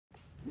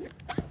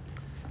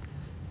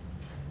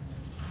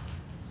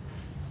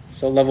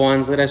So, loved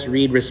ones, let us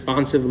read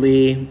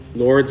responsively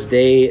Lord's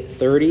Day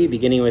 30,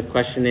 beginning with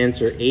question and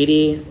answer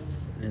 80,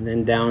 and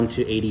then down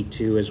to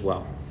 82 as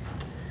well.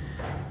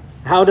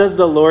 How does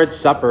the Lord's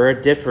Supper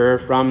differ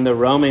from the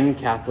Roman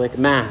Catholic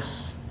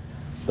Mass?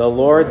 The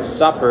Lord's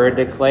Supper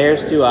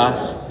declares to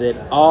us that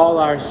all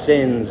our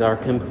sins are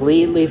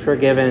completely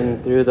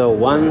forgiven through the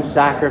one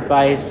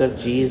sacrifice of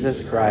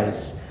Jesus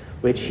Christ,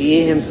 which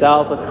he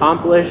himself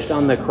accomplished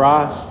on the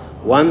cross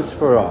once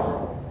for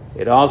all.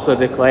 It also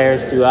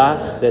declares to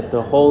us that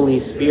the Holy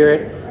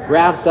Spirit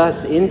grafts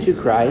us into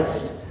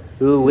Christ,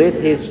 who with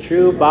his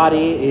true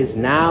body is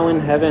now in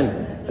heaven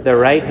at the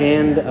right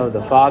hand of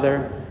the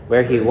Father,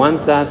 where he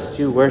wants us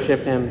to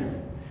worship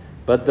him.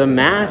 But the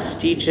Mass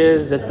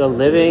teaches that the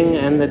living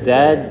and the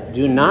dead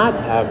do not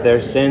have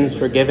their sins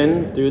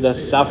forgiven through the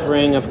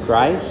suffering of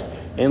Christ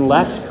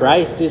unless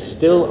Christ is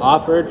still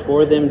offered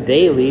for them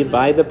daily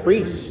by the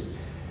priest.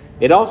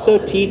 It also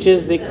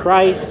teaches that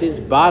Christ is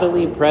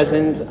bodily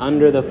present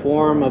under the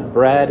form of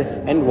bread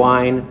and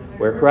wine,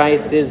 where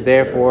Christ is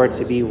therefore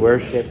to be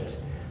worshipped.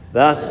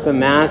 Thus, the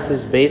Mass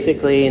is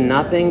basically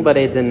nothing but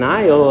a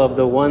denial of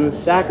the one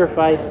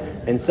sacrifice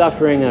and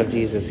suffering of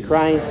Jesus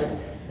Christ,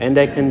 and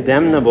a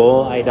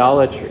condemnable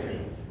idolatry.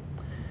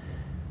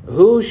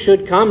 Who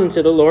should come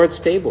to the Lord's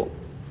table?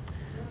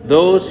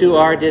 Those who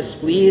are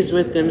displeased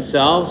with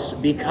themselves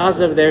because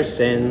of their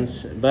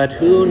sins, but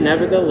who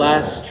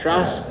nevertheless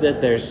trust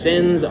that their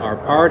sins are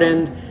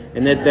pardoned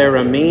and that their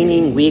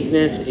remaining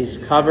weakness is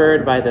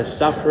covered by the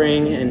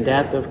suffering and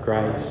death of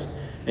Christ,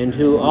 and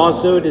who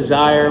also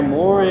desire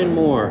more and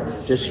more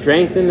to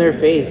strengthen their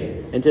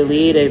faith and to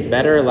lead a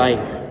better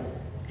life.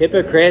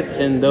 Hypocrites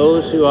and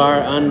those who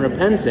are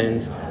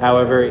unrepentant,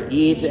 however,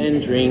 eat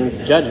and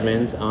drink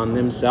judgment on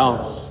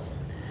themselves.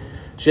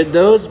 Should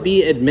those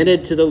be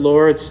admitted to the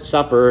Lord's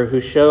Supper who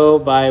show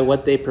by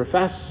what they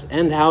profess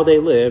and how they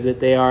live that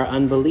they are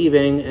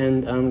unbelieving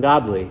and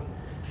ungodly?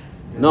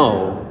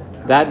 No,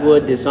 that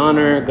would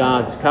dishonor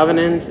God's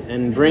covenant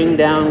and bring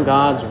down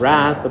God's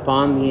wrath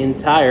upon the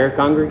entire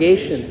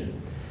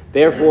congregation.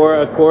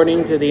 Therefore,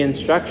 according to the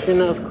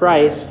instruction of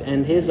Christ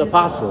and his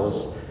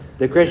apostles,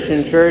 the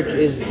Christian Church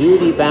is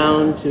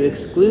duty-bound to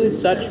exclude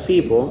such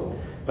people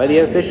by the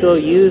official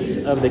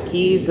use of the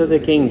keys of the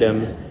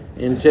kingdom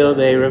until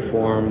they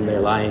reform their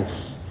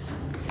lives.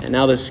 And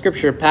now the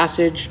scripture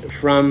passage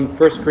from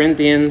 1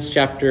 Corinthians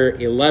chapter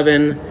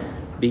 11,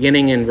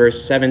 beginning in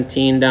verse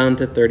 17 down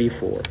to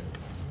 34.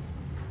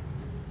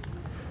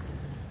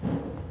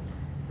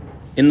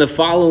 In the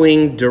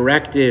following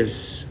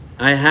directives,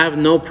 I have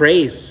no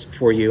praise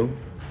for you,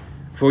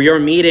 for your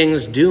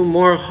meetings do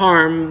more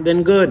harm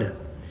than good.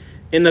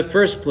 In the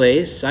first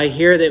place, I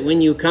hear that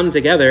when you come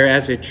together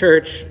as a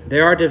church,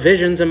 there are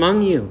divisions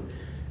among you,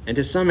 and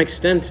to some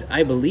extent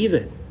I believe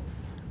it.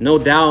 No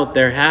doubt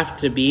there have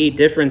to be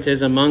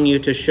differences among you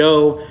to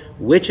show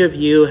which of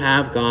you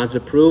have God's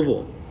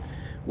approval.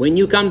 When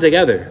you come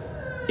together,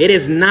 it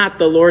is not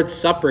the Lord's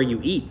Supper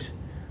you eat,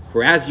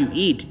 for as you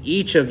eat,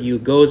 each of you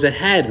goes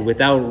ahead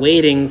without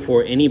waiting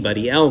for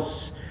anybody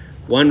else.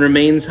 One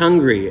remains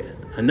hungry,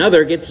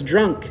 another gets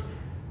drunk.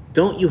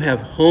 Don't you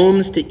have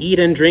homes to eat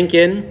and drink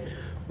in?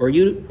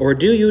 Or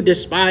do you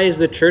despise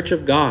the church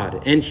of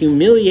God and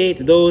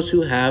humiliate those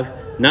who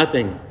have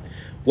nothing?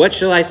 What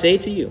shall I say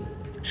to you?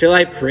 Shall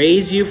I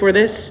praise you for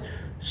this?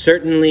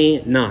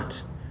 Certainly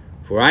not.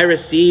 For I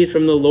received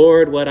from the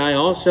Lord what I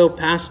also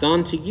passed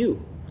on to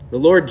you. The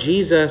Lord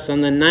Jesus,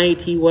 on the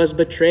night he was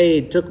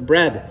betrayed, took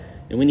bread,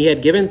 and when he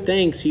had given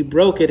thanks, he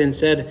broke it and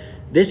said,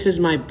 "This is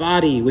my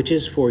body, which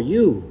is for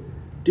you.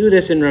 Do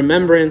this in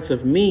remembrance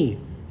of me."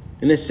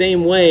 In the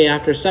same way,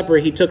 after supper,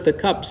 he took the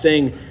cup,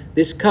 saying,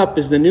 "This cup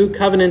is the new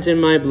covenant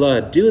in my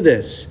blood. Do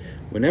this,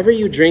 whenever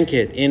you drink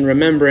it, in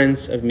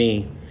remembrance of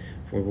me.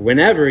 For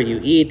whenever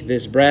you eat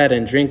this bread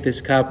and drink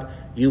this cup,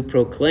 you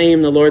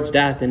proclaim the Lord's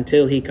death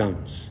until he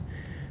comes.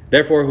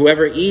 Therefore,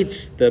 whoever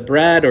eats the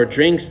bread or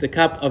drinks the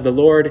cup of the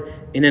Lord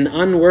in an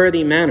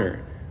unworthy manner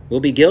will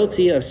be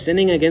guilty of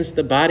sinning against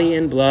the body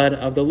and blood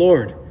of the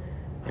Lord.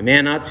 A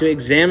man ought to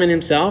examine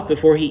himself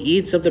before he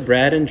eats of the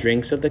bread and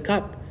drinks of the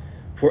cup.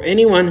 For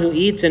anyone who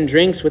eats and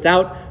drinks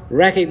without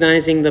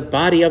recognizing the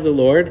body of the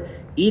Lord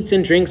eats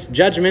and drinks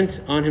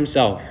judgment on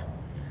himself.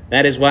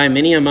 That is why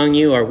many among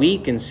you are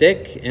weak and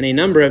sick, and a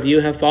number of you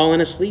have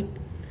fallen asleep.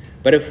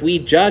 But if we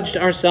judged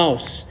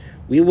ourselves,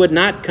 we would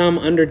not come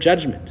under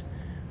judgment.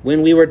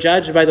 When we were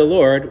judged by the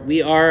Lord,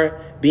 we are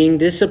being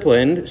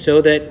disciplined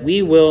so that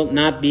we will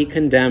not be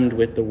condemned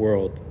with the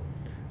world.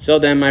 So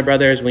then, my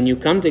brothers, when you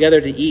come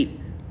together to eat,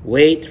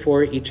 wait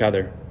for each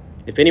other.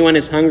 If anyone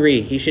is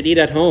hungry, he should eat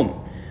at home,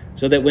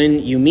 so that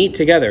when you meet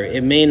together,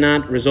 it may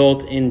not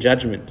result in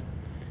judgment.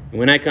 And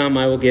when I come,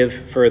 I will give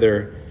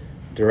further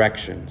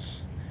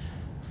directions.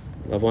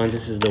 Loved ones,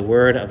 this is the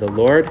word of the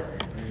Lord.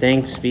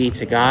 Thanks be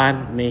to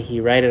God. May he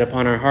write it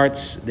upon our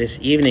hearts this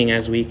evening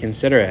as we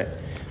consider it.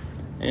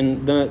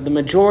 And the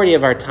majority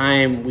of our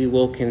time we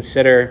will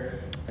consider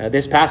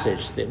this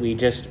passage that we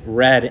just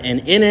read,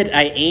 and in it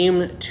I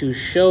aim to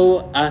show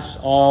us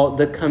all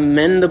the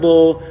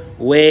commendable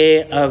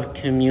way of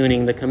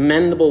communing, the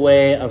commendable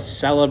way of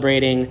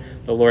celebrating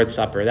the Lord's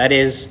Supper. That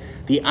is,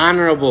 the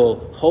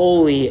honorable,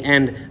 holy,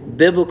 and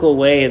biblical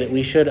way that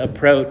we should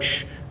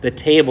approach the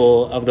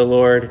table of the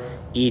Lord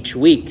each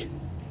week.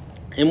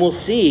 And we'll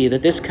see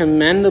that this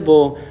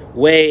commendable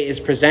way is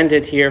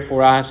presented here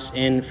for us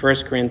in 1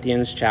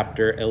 Corinthians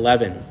chapter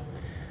 11.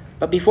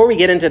 But before we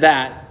get into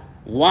that,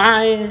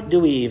 why do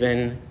we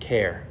even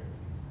care?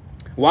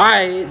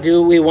 Why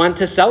do we want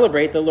to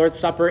celebrate the Lord's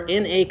Supper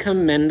in a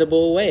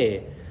commendable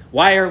way?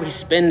 Why are we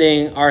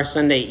spending our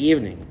Sunday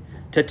evening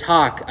to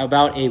talk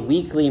about a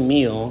weekly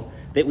meal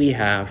that we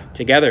have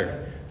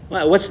together?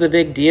 Well, what's the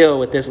big deal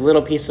with this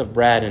little piece of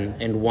bread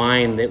and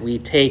wine that we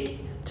take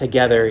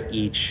together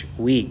each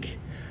week?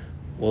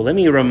 Well, let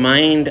me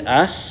remind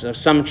us of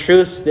some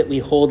truths that we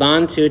hold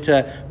on to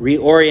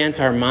reorient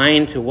our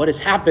mind to what is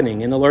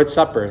happening in the Lord's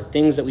Supper,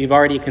 things that we've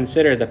already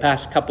considered the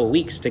past couple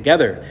weeks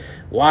together,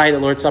 why the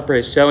Lord's Supper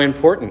is so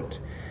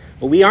important.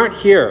 Well, we aren't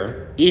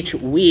here each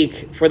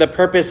week for the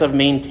purpose of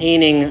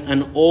maintaining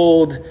an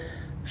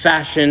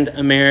old-fashioned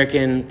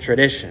American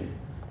tradition.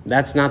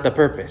 That's not the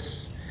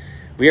purpose.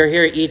 We are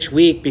here each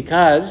week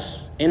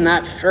because in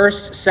that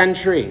first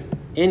century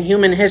in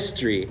human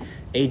history,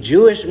 a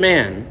Jewish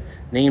man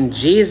named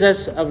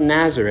Jesus of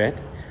Nazareth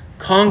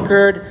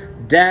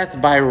conquered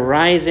death by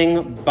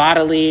rising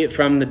bodily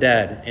from the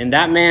dead. And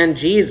that man,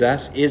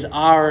 Jesus, is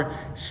our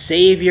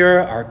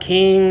Savior, our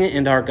King,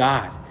 and our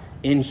God,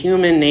 in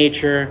human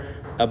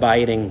nature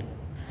abiding.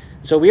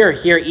 So we are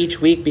here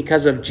each week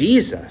because of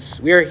Jesus.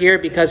 We are here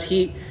because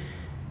he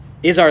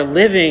is our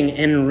living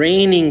and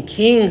reigning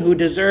King who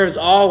deserves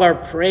all our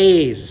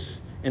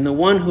praise, and the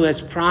one who has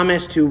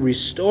promised to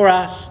restore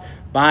us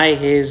by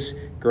his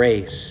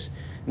grace.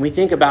 And we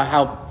think about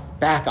how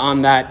back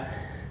on that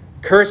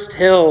cursed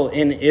hill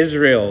in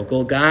Israel,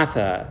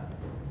 Golgotha,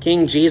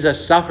 King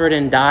Jesus suffered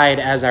and died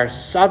as our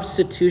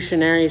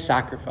substitutionary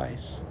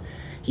sacrifice.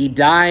 He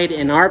died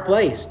in our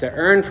place to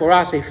earn for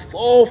us a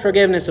full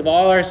forgiveness of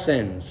all our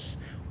sins,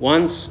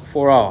 once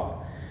for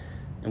all.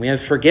 And we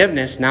have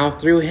forgiveness now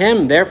through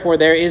him. Therefore,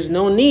 there is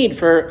no need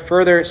for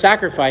further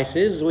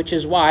sacrifices, which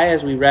is why,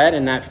 as we read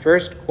in that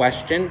first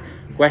question,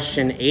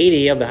 question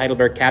 80 of the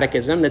Heidelberg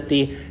Catechism, that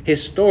the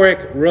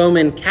historic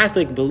Roman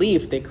Catholic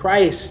belief that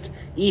Christ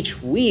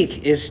each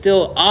week is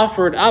still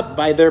offered up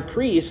by their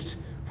priest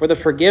for the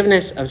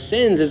forgiveness of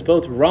sins is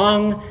both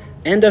wrong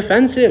and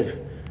offensive.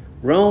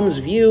 Rome's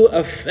view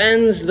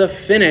offends the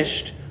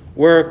finished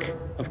work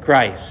of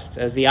Christ.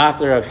 As the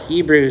author of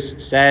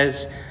Hebrews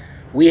says,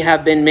 we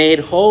have been made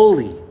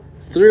holy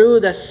through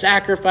the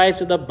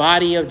sacrifice of the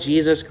body of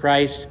Jesus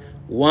Christ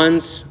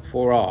once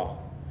for all.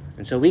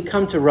 And so we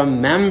come to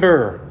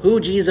remember who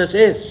Jesus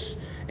is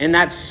and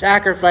that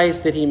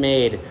sacrifice that he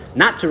made,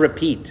 not to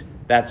repeat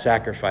that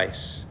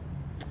sacrifice.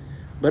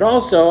 But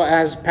also,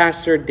 as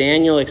Pastor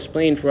Daniel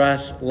explained for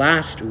us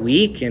last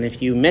week, and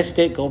if you missed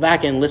it, go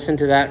back and listen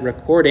to that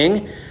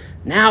recording.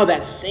 Now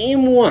that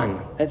same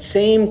one, that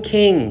same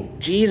King,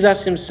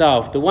 Jesus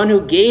himself, the one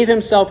who gave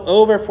himself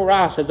over for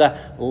us as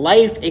a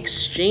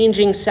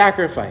life-exchanging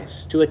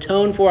sacrifice to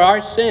atone for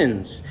our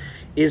sins,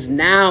 is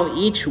now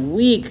each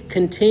week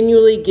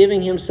continually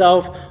giving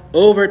himself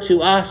over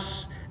to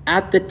us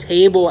at the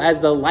table as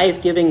the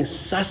life-giving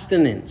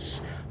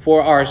sustenance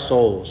for our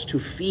souls, to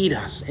feed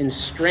us and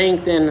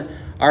strengthen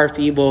our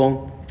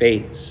feeble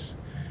faiths.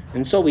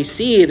 And so we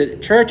see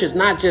that church is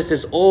not just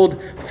this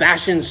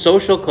old-fashioned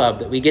social club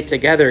that we get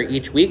together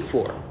each week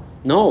for.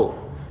 No,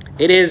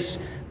 it is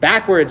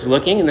backwards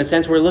looking in the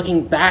sense we're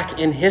looking back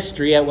in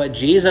history at what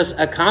Jesus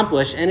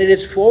accomplished, and it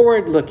is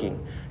forward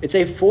looking. It's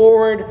a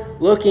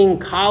forward-looking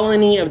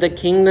colony of the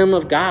kingdom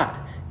of God,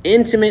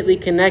 intimately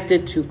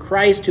connected to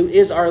Christ, who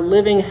is our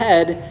living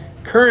head,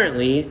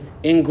 currently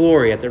in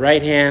glory at the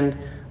right hand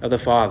of the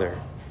Father.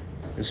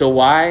 And so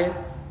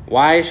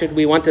why should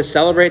we want to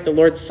celebrate the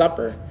Lord's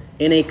Supper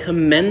in a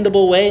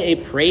commendable way, a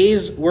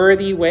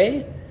praiseworthy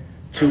way?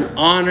 To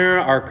honor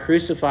our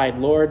crucified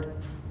Lord,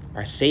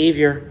 our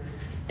Savior,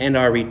 and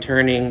our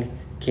returning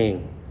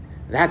King.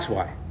 That's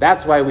why.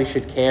 That's why we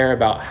should care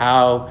about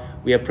how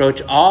we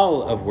approach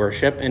all of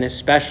worship, and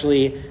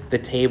especially the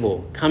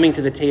table, coming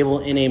to the table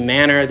in a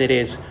manner that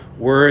is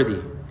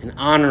worthy and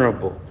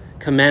honorable,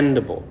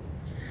 commendable.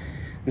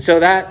 And so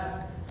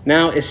that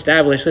now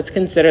established, let's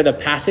consider the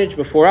passage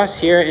before us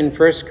here in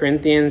 1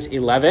 Corinthians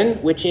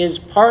 11, which is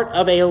part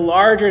of a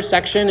larger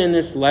section in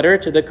this letter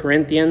to the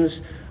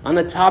Corinthians on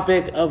the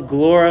topic of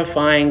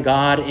glorifying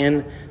God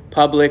in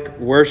public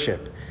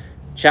worship.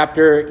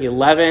 Chapter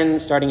 11,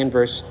 starting in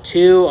verse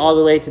 2, all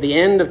the way to the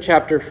end of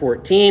chapter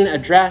 14,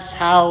 address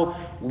how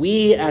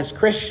we as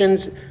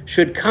Christians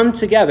should come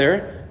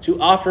together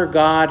to offer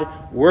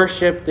God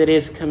worship that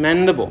is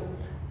commendable,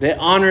 that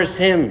honors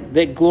him,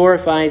 that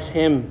glorifies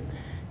him.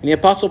 And the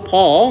Apostle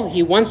Paul,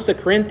 he wants the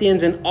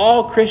Corinthians and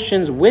all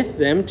Christians with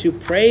them to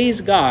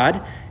praise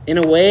God in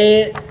a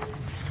way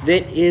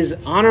that is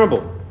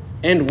honorable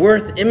and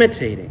worth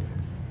imitating.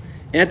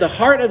 And at the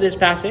heart of this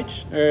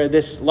passage, or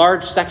this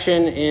large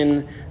section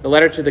in the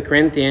letter to the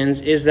Corinthians,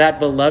 is that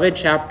beloved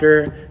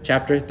chapter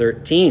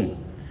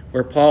 13,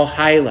 where Paul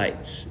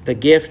highlights the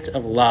gift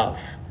of love.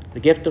 The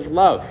gift of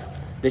love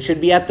that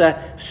should be at the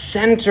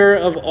center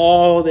of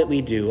all that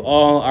we do,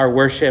 all our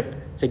worship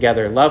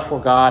together. Love for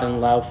God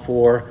and love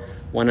for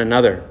one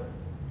another.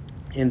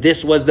 And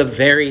this was the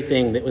very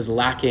thing that was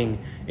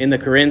lacking in the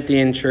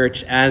Corinthian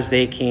church as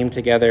they came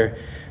together.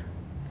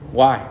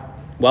 Why?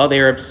 Well,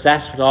 they were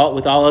obsessed with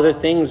all other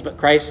things but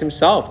Christ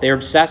himself. They were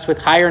obsessed with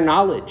higher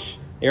knowledge.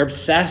 They were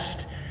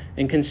obsessed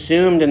and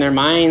consumed in their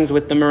minds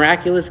with the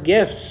miraculous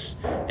gifts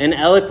and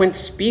eloquent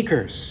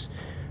speakers.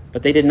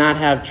 But they did not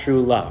have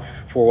true love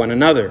for one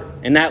another.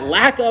 And that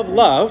lack of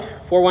love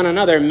for one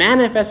another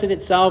manifested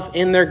itself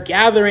in their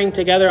gathering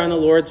together on the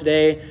Lord's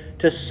Day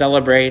to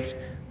celebrate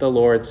the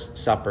Lord's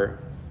Supper.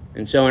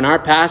 And so in our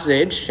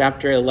passage,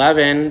 chapter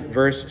 11,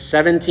 verse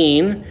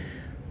 17,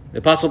 the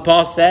Apostle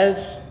Paul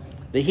says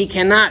that he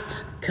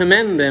cannot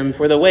commend them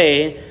for the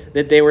way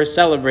that they were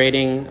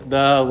celebrating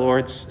the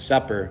Lord's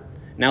Supper.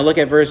 Now look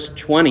at verse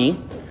 20.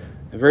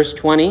 Verse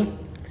 20,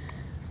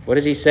 what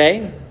does he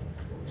say?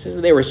 He says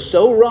that they were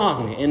so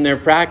wrong in their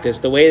practice,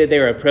 the way that they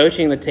were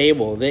approaching the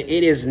table, that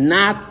it is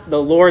not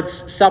the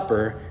Lord's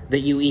Supper that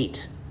you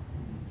eat.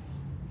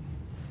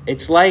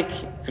 It's like,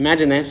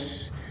 imagine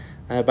this,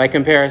 by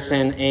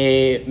comparison,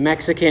 a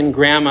Mexican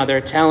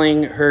grandmother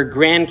telling her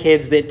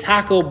grandkids that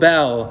Taco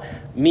Bell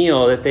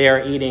meal that they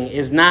are eating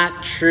is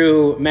not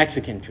true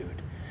Mexican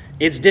food.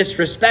 It's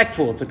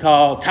disrespectful to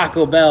call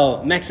Taco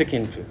Bell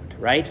Mexican food,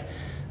 right?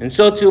 And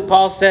so too,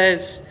 Paul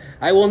says,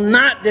 I will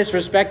not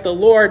disrespect the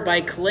Lord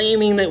by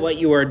claiming that what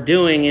you are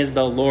doing is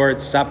the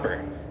Lord's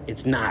Supper.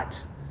 It's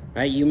not,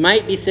 right? You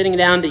might be sitting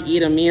down to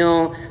eat a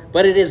meal,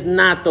 but it is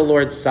not the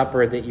Lord's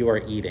Supper that you are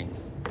eating.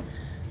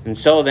 And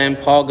so then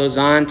Paul goes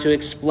on to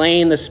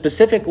explain the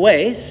specific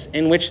ways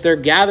in which their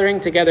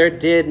gathering together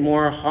did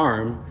more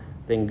harm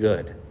than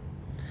good.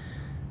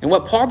 And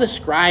what Paul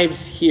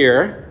describes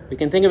here, we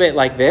can think of it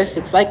like this.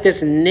 It's like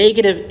this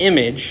negative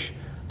image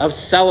of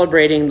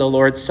celebrating the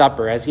Lord's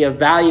Supper as he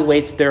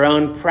evaluates their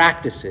own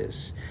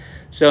practices.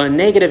 So a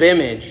negative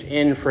image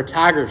in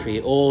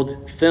photography,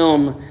 old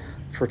film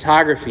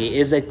photography,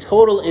 is a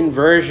total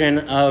inversion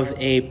of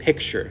a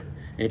picture.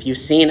 And if you've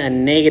seen a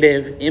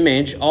negative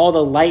image, all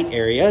the light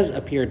areas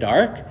appear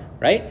dark,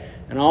 right?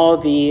 And all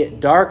the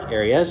dark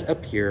areas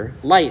appear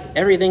light.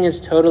 Everything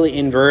is totally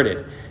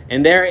inverted.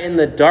 And there in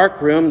the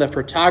dark room, the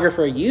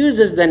photographer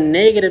uses the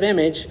negative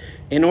image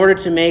in order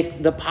to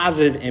make the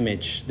positive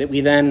image that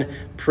we then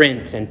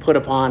print and put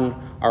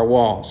upon our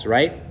walls,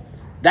 right?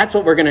 That's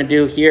what we're going to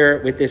do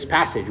here with this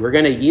passage. We're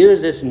going to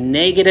use this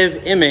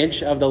negative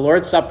image of the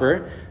Lord's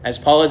Supper as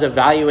Paul is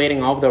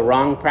evaluating all of the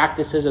wrong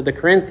practices of the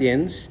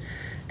Corinthians,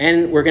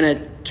 and we're going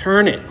to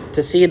turn it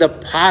to see the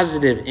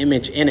positive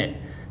image in it,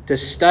 to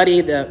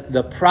study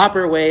the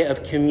proper way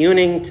of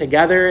communing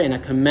together in a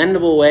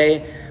commendable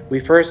way. We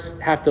first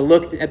have to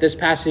look at this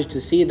passage to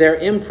see their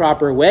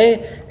improper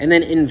way and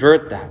then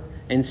invert that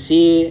and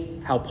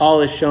see how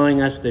Paul is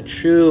showing us the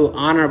true,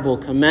 honorable,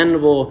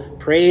 commendable,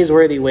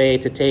 praiseworthy way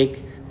to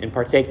take and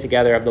partake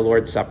together of the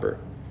Lord's Supper.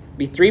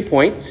 Be 3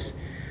 points.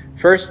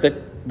 First,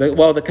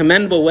 the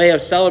commendable way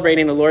of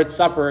celebrating the Lord's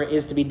Supper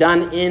is to be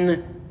done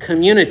in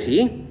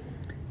community,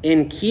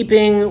 in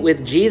keeping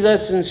with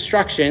Jesus'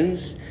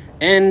 instructions,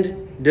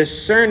 and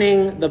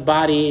discerning the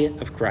body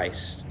of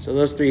Christ. So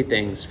those 3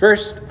 things.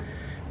 First,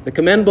 the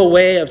commendable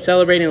way of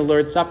celebrating the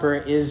Lord's Supper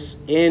is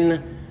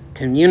in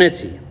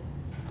community.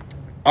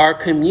 Our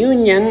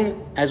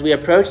communion, as we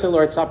approach the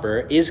Lord's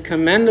Supper, is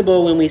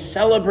commendable when we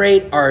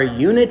celebrate our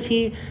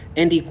unity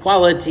and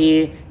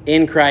equality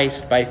in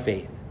Christ by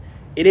faith.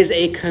 It is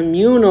a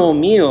communal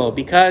meal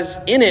because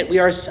in it we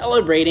are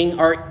celebrating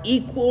our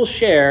equal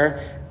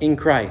share in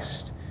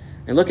Christ.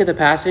 And look at the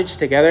passage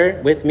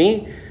together with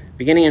me.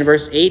 Beginning in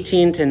verse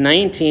 18 to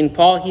 19,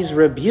 Paul, he's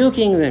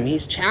rebuking them.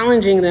 He's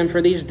challenging them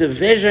for these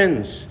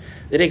divisions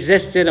that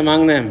existed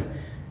among them.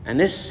 And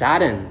this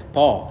saddened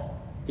Paul.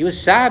 He was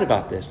sad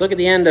about this. Look at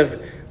the end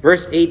of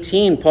verse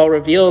 18. Paul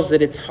reveals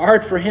that it's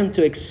hard for him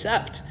to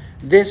accept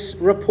this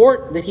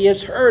report that he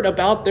has heard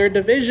about their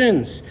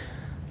divisions.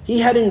 He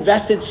had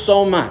invested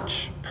so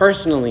much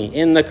personally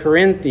in the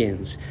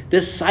Corinthians,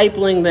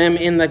 discipling them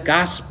in the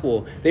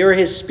gospel. They were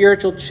his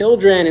spiritual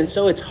children, and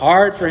so it's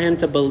hard for him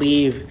to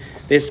believe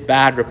this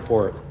bad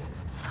report.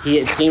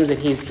 It seems that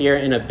he's here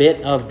in a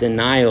bit of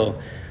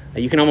denial.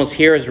 You can almost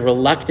hear his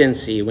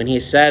reluctancy when he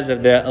says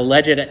of the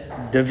alleged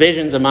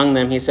divisions among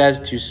them. He says,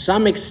 to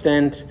some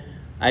extent,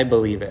 I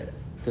believe it.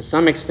 To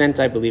some extent,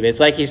 I believe it.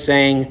 It's like he's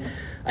saying,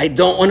 I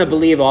don't want to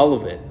believe all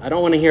of it. I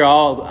don't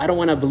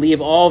want to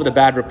believe all of the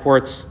bad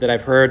reports that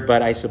I've heard,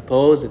 but I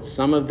suppose that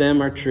some of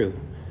them are true,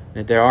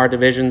 that there are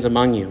divisions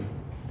among you.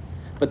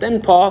 But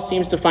then Paul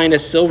seems to find a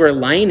silver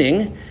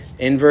lining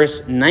in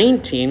verse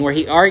 19, where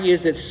he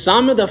argues that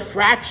some of the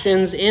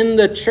fractions in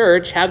the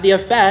church have the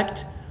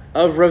effect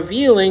of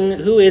revealing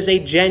who is a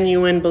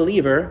genuine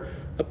believer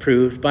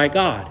approved by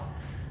God.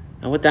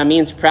 And what that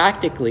means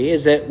practically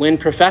is that when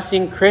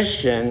professing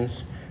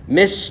Christians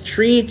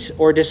mistreat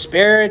or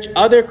disparage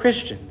other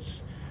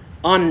Christians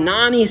on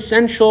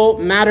non-essential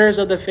matters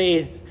of the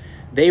faith,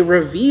 they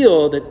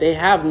reveal that they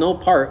have no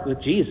part with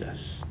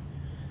Jesus.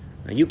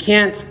 You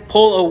can't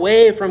pull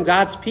away from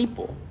God's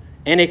people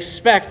and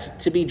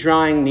expect to be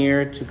drawing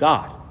near to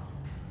God.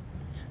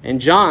 And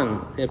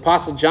John, the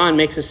Apostle John,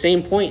 makes the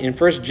same point in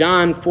 1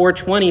 John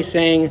 4:20,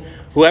 saying,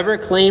 "Whoever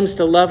claims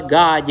to love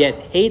God yet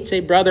hates a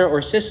brother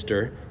or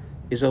sister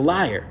is a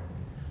liar.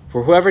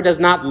 For whoever does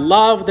not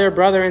love their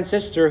brother and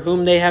sister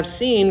whom they have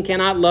seen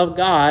cannot love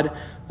God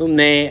whom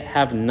they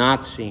have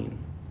not seen."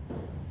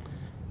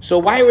 So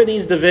why were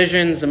these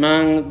divisions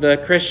among the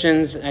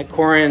Christians at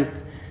Corinth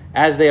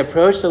as they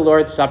approached the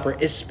Lord's Supper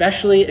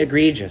especially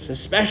egregious,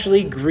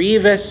 especially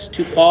grievous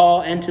to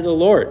Paul and to the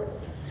Lord?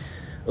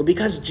 Well,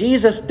 because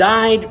Jesus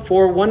died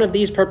for one of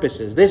these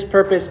purposes, this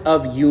purpose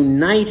of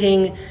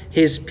uniting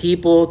his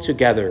people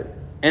together.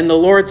 And the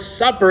Lord's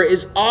Supper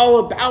is all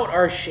about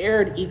our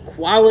shared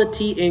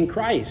equality in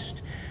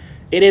Christ.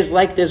 It is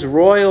like this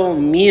royal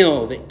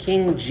meal that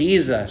King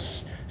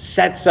Jesus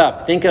sets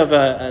up. Think of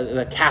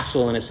a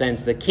castle in a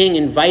sense. The king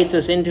invites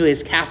us into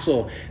his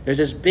castle. There's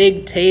this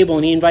big table,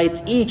 and he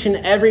invites each and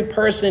every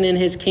person in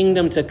his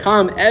kingdom to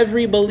come,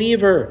 every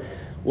believer.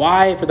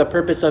 Why? For the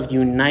purpose of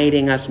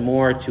uniting us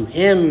more to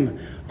him,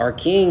 our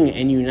king,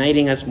 and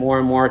uniting us more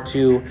and more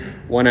to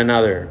one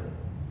another.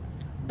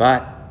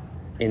 But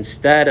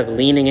instead of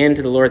leaning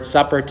into the Lord's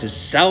Supper to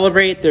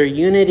celebrate their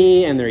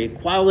unity and their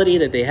equality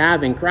that they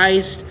have in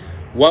Christ,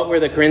 what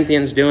were the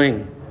Corinthians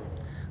doing?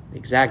 The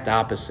exact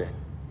opposite.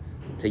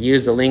 To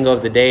use the lingo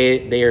of the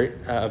day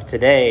of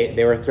today,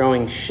 they were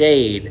throwing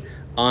shade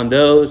on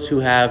those who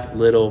have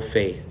little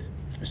faith.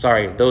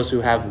 Those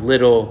who have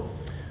little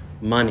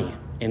money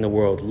in the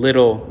world,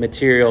 little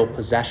material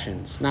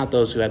possessions. Not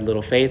those who had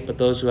little faith, but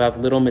those who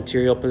have little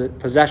material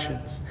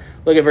possessions.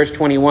 Look at verse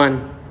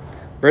 21.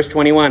 Verse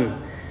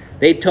 21.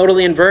 They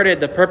totally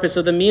inverted the purpose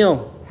of the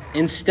meal.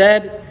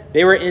 Instead,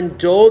 they were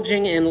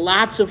indulging in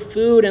lots of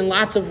food and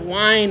lots of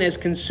wine as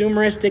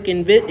consumeristic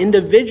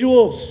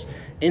individuals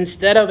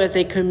instead of as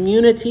a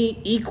community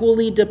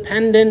equally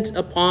dependent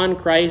upon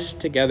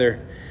Christ together.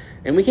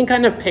 And we can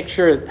kind of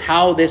picture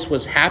how this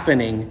was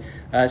happening,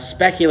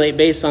 speculate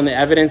based on the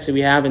evidence that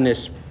we have in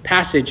this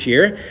passage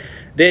here,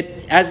 that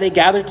as they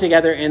gathered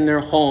together in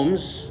their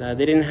homes,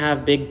 they didn't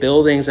have big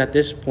buildings at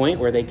this point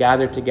where they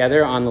gathered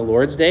together on the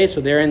Lord's Day. So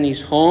they're in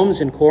these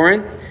homes in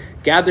Corinth,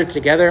 gathered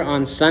together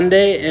on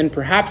Sunday, and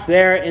perhaps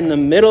there in the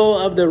middle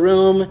of the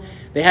room,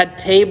 they had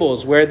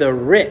tables where the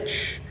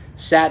rich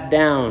sat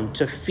down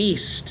to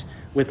feast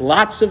with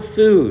lots of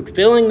food,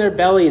 filling their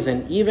bellies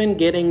and even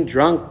getting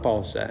drunk,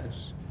 Paul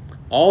says.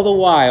 All the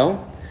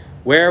while,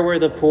 where were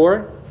the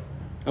poor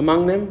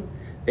among them?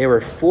 They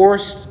were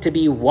forced to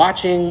be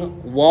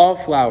watching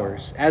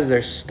wallflowers as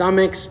their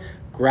stomachs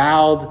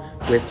growled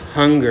with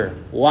hunger,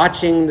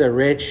 watching the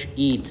rich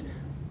eat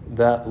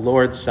the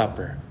Lord's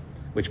Supper,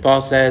 which Paul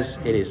says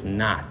it is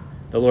not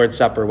the Lord's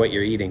Supper what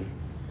you're eating.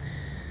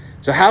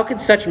 So how could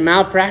such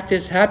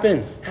malpractice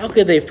happen? How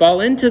could they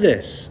fall into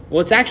this?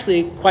 Well, it's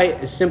actually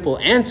quite a simple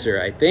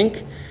answer, I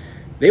think.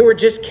 They were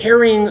just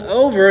carrying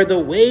over the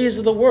ways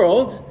of the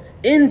world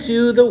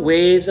into the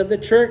ways of the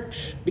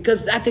church,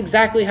 because that's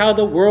exactly how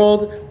the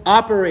world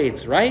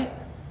operates, right?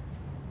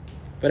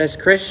 But as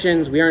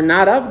Christians, we are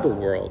not of the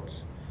world.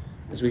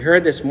 As we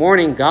heard this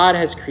morning, God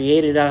has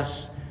recreated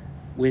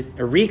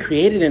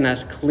in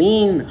us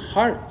clean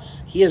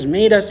hearts. He has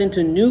made us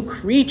into new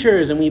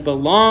creatures, and we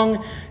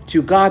belong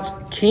to God's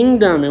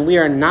kingdom, and we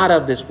are not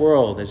of this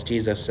world, as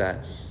Jesus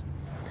says.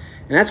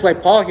 And that's why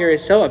Paul here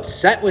is so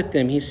upset with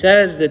them. He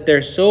says that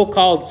their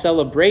so-called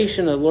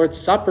celebration of the Lord's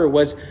Supper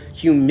was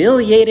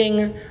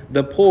humiliating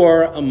the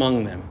poor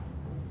among them.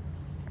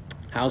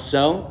 How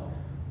so?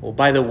 Well,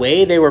 by the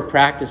way they were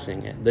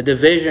practicing it, the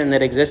division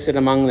that existed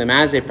among them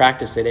as they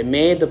practiced it, it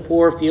made the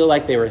poor feel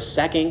like they were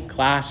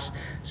second-class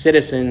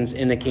citizens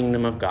in the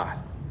kingdom of God.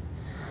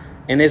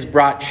 And this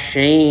brought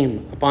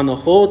shame upon the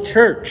whole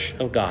church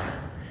of God.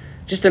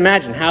 Just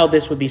imagine how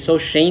this would be so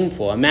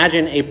shameful.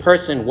 Imagine a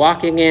person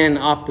walking in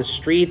off the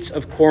streets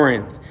of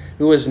Corinth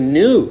who was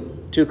new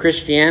to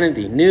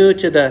Christianity, new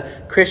to the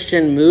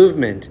Christian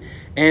movement.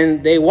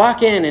 And they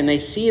walk in and they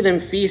see them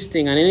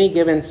feasting on any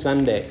given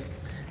Sunday.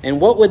 And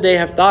what would they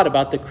have thought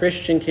about the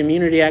Christian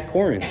community at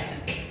Corinth?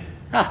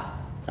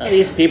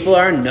 These people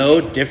are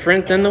no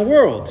different than the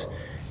world.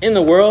 In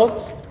the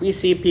world, we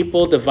see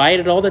people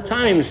divided all the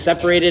time,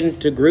 separated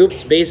into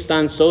groups based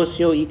on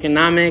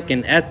socioeconomic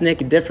and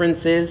ethnic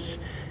differences.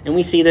 And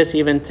we see this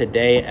even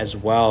today as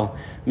well.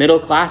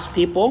 Middle-class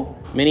people,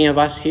 many of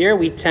us here,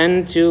 we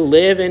tend to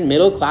live in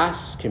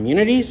middle-class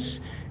communities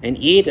and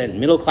eat at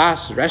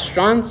middle-class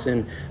restaurants.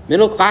 And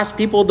middle-class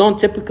people don't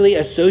typically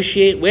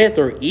associate with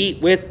or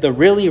eat with the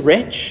really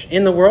rich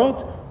in the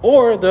world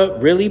or the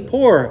really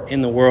poor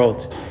in the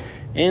world.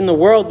 In the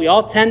world, we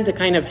all tend to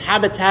kind of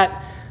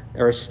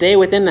stay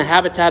within the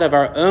habitat of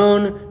our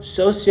own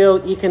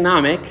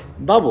socioeconomic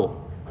bubble.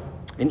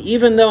 And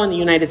even though in the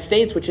United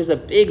States, which is a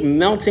big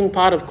melting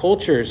pot of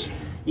cultures,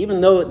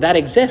 even though that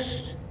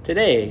exists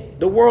today,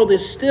 the world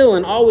is still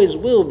and always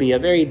will be a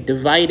very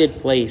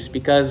divided place,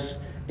 because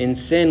in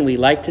sin we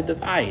like to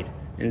divide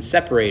and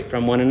separate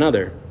from one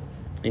another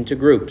into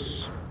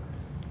groups.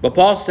 But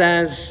Paul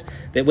says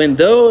that when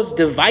those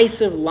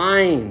divisive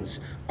lines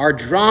are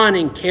drawn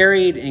and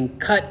carried and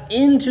cut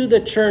into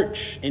the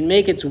church and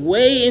make its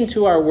way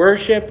into our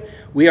worship,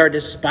 we are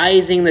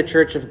despising the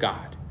church of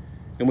God,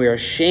 and we are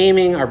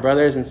shaming our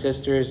brothers and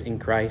sisters in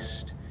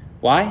Christ.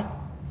 Why?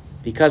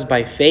 Because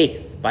by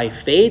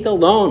faith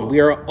alone, we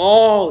are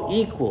all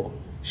equal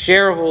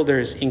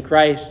shareholders in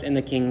Christ and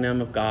the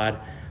kingdom of God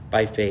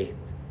by faith.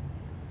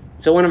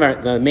 So one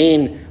of the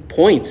main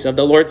points of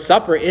the Lord's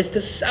Supper is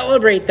to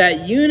celebrate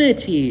that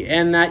unity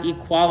and that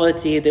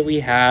equality that we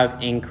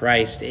have in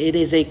Christ. It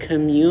is a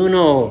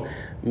communal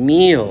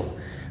meal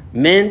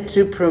meant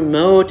to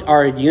promote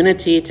our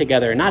unity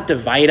together, not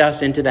divide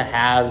us into the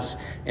haves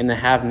and the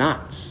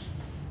have-nots.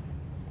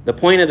 The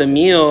point of the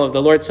meal of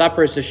the Lord's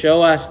Supper is to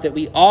show us that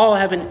we all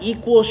have an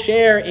equal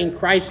share in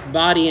Christ's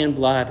body and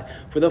blood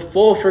for the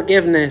full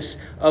forgiveness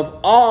of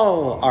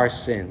all our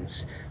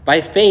sins.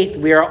 By faith,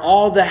 we are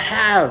all the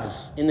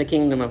haves in the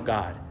kingdom of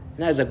God.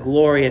 And that is a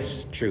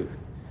glorious truth.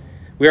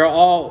 We are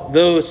all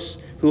those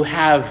who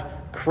have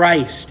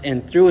Christ,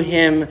 and through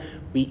him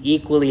we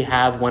equally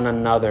have one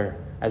another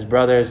as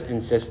brothers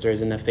and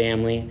sisters in the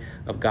family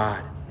of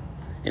God.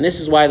 And this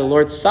is why the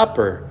Lord's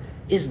Supper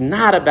is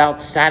not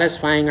about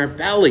satisfying our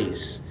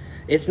bellies.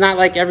 It's not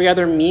like every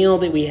other meal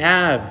that we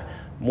have,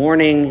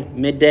 morning,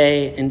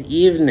 midday, and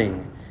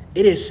evening.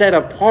 It is set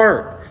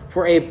apart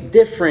for a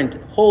different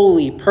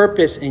holy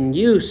purpose and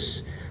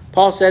use.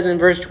 Paul says in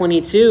verse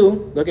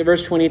 22, look at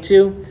verse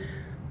 22,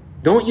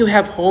 "Don't you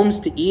have homes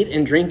to eat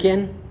and drink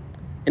in?"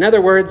 In other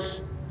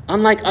words,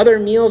 unlike other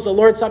meals, the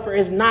Lord's Supper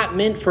is not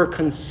meant for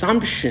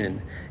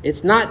consumption.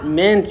 It's not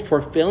meant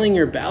for filling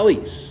your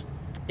bellies.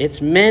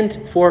 It's meant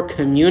for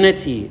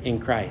community in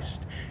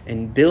Christ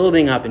and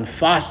building up and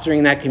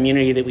fostering that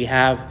community that we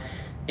have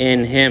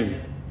in him.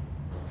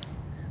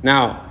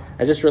 Now,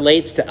 as this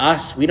relates to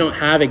us, we don't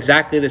have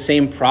exactly the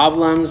same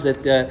problems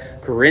that the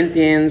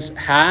Corinthians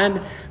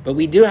had, but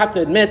we do have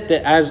to admit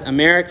that as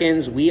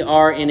Americans, we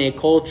are in a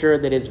culture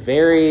that is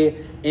very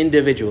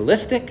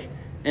individualistic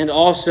and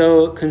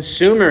also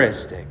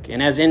consumeristic.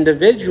 And as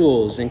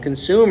individuals and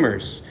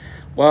consumers,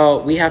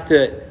 well, we have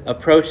to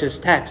approach this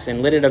text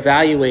and let it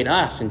evaluate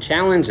us and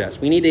challenge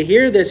us. We need to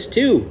hear this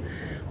too.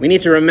 We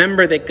need to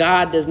remember that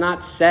God does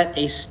not set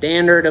a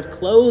standard of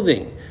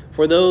clothing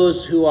for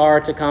those who are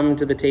to come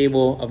to the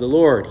table of the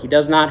Lord. He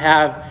does not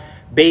have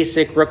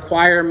basic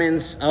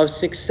requirements of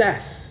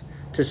success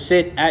to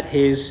sit at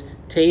his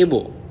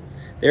table.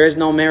 There is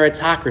no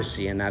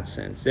meritocracy in that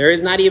sense. There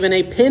is not even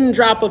a pin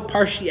drop of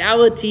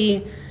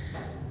partiality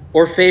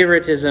or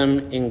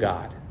favoritism in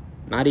God.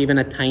 Not even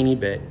a tiny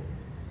bit.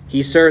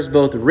 He serves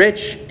both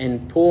rich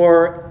and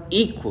poor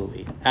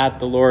equally at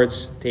the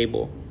Lord's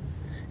table.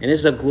 And this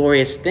is a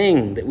glorious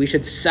thing that we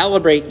should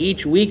celebrate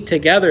each week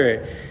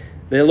together.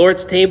 The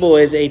Lord's table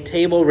is a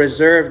table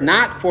reserved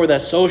not for the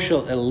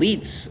social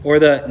elites or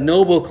the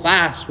noble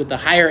class with the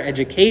higher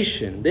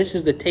education. This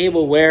is the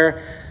table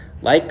where,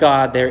 like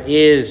God, there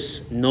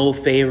is no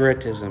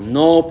favoritism,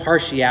 no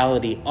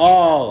partiality.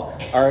 All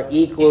are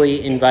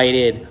equally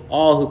invited,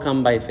 all who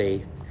come by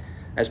faith.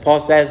 As Paul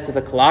says to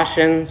the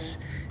Colossians,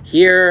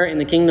 here in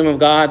the kingdom of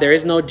God, there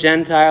is no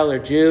Gentile or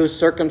Jew,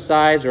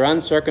 circumcised or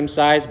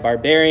uncircumcised,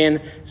 barbarian,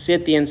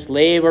 Scythian,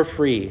 slave or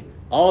free.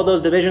 All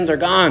those divisions are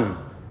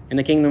gone in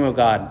the kingdom of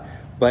God.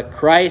 But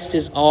Christ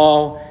is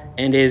all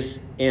and is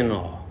in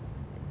all.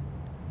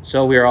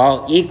 So we are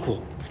all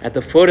equal at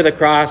the foot of the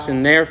cross,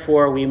 and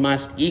therefore we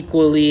must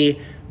equally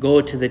go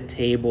to the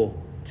table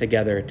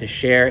together to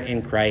share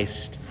in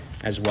Christ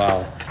as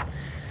well.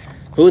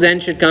 Who then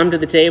should come to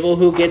the table?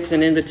 Who gets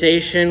an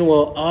invitation?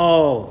 Well,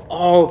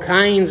 all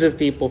kinds of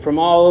people from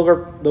all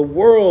over the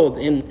world,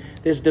 in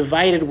this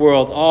divided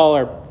world,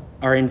 all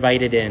are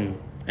invited in.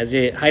 As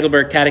the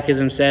Heidelberg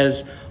Catechism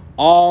says,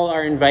 all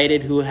are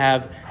invited who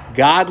have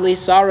godly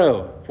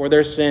sorrow for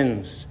their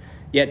sins,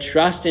 yet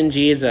trust in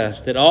Jesus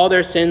that all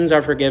their sins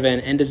are forgiven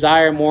and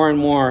desire more and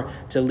more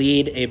to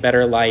lead a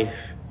better life.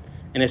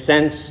 In a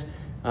sense,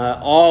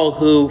 all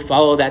who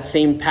follow that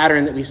same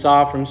pattern that we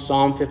saw from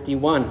Psalm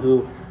 51,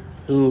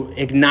 who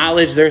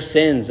acknowledge their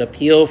sins,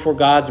 appeal for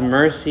God's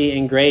mercy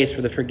and grace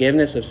for the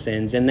forgiveness of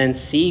sins, and then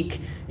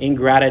seek in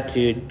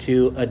gratitude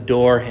to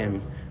adore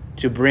him,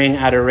 to bring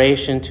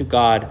adoration to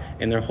God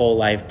in their whole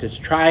life,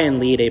 to try and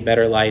lead a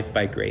better life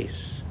by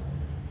grace.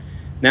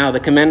 Now, the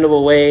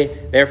commendable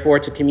way, therefore,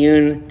 to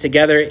commune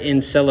together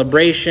in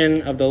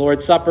celebration of the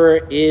Lord's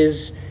Supper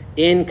is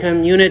in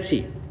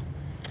community.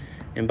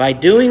 And by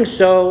doing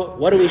so,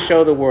 what do we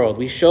show the world?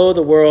 We show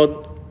the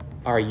world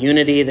our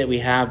unity that we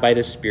have by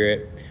the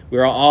Spirit. We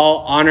are all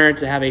honored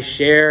to have a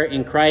share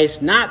in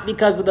Christ, not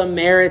because of the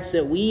merits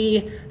that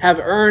we have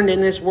earned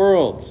in this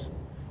world,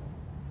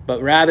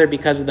 but rather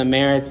because of the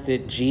merits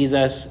that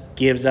Jesus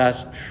gives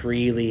us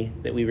freely,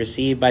 that we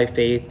receive by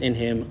faith in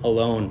him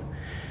alone.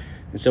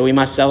 And so we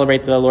must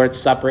celebrate the Lord's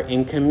Supper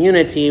in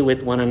community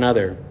with one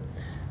another.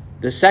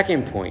 The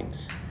second point,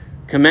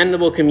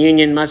 commendable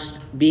communion must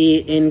be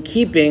in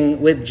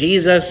keeping with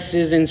Jesus'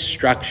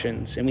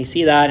 instructions. And we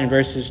see that in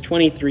verses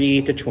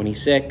 23 to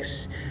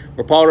 26,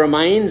 where Paul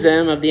reminds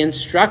them of the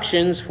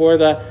instructions for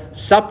the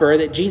supper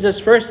that Jesus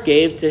first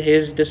gave to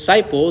his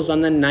disciples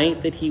on the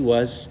night that he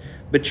was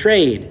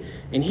betrayed.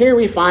 And here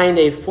we find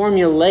a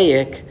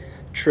formulaic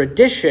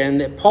tradition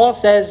that Paul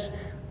says,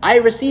 I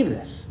received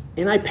this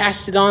and I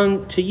passed it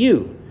on to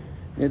you.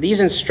 Now, these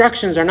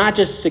instructions are not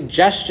just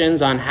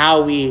suggestions on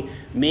how we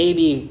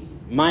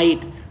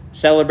might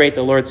celebrate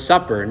the Lord's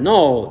Supper.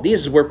 No,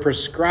 these were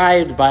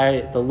prescribed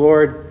by the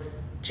Lord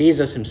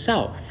Jesus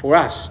himself for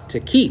us to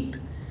keep.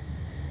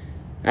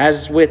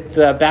 As with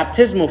the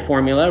baptismal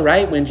formula,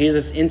 right? When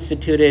Jesus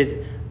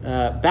instituted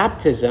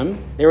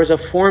baptism, there was a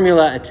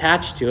formula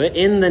attached to it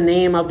in the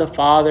name of the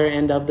Father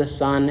and of the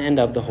Son and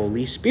of the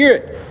Holy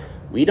Spirit.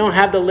 We don't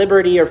have the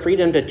liberty or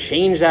freedom to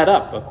change that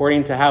up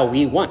according to how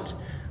we want.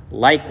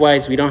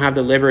 Likewise, we don't have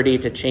the liberty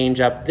to change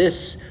up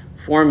this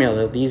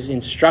formula, these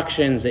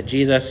instructions that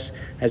Jesus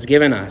has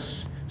given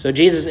us. So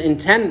Jesus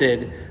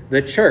intended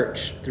the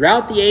church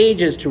throughout the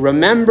ages to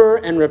remember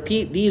and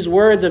repeat these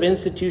words of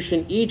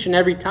institution each and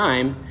every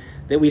time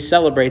that we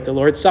celebrate the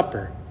Lord's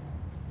Supper.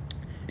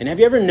 And have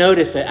you ever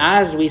noticed that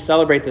as we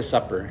celebrate the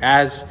supper,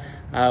 as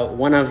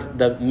one of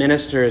the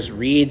ministers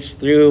reads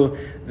through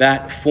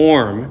that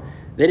form,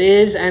 that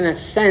is, in a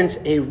sense,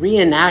 a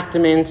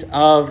reenactment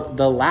of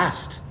the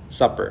Last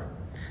Supper.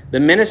 The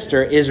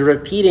minister is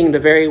repeating the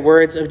very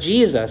words of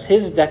Jesus,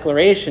 his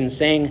declaration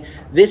saying,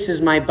 this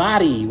is my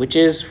body, which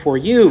is for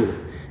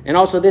you. And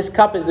also this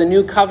cup is the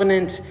new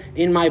covenant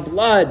in my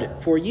blood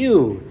for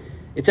you.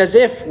 It's as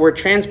if we're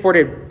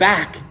transported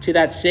back to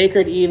that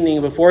sacred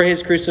evening before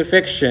his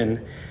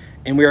crucifixion,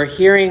 and we are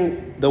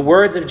hearing the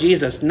words of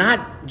Jesus,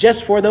 not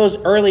just for those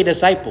early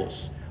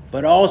disciples,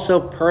 but also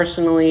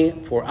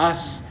personally for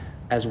us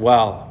as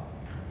well.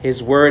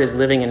 His word is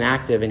living and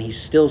active, and he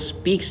still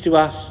speaks to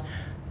us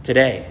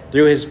today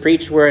through his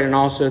preached word and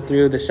also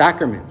through the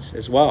sacraments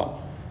as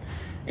well.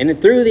 And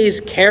through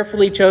these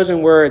carefully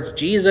chosen words,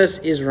 Jesus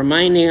is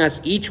reminding us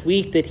each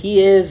week that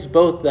he is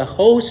both the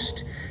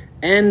host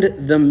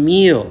and the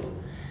meal.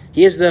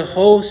 He is the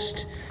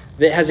host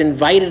that has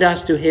invited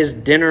us to his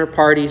dinner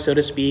party, so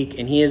to speak,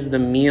 and he is the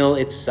meal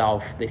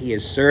itself that he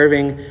is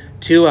serving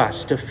to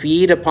us to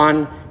feed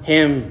upon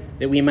him,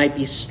 that we might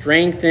be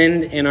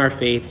strengthened in our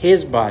faith,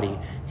 his body,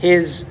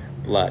 his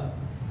blood.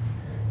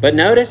 But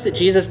notice that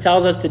Jesus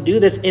tells us to do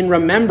this in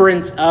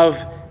remembrance of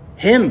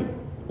him.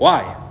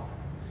 Why?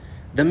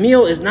 The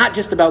meal is not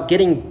just about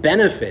getting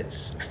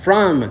benefits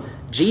from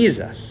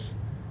Jesus.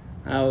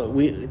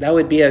 That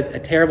would be a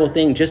terrible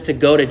thing just to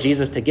go to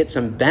Jesus to get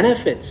some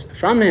benefits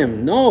from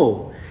him.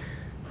 No,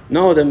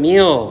 the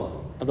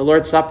meal of the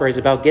Lord's Supper is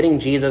about getting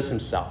Jesus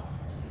himself.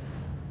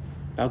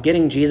 About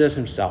getting Jesus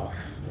himself.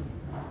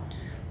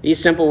 These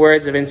simple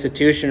words of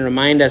institution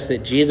remind us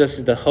that Jesus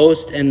is the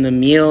host and the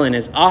meal, and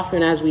as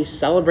often as we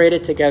celebrate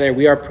it together,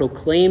 we are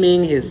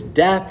proclaiming his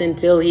death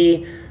until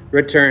he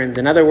returns.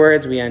 In other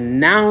words, we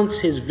announce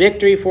his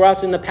victory for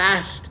us in the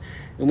past,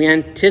 and we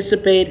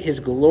anticipate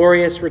his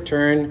glorious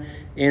return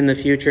in the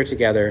future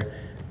together.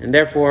 And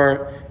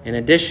therefore, in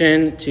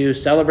addition to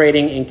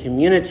celebrating in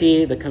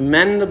community, the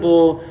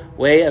commendable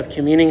way of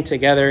communing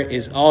together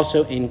is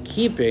also in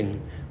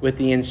keeping with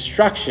the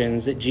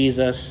instructions that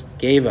Jesus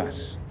gave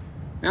us.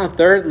 Now,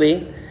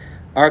 thirdly,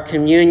 our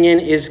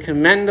communion is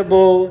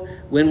commendable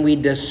when we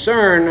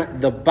discern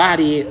the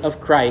body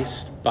of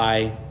Christ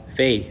by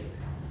faith.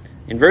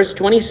 In verse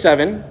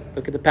 27,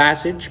 look at the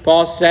passage,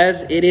 Paul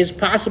says, it is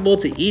possible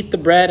to eat the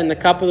bread and the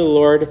cup of the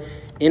Lord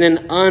in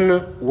an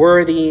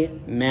unworthy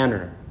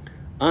manner.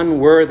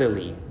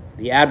 Unworthily.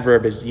 The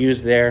adverb is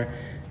used there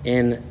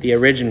in the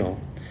original.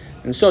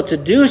 And so to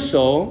do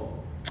so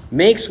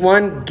makes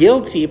one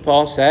guilty,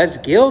 Paul says,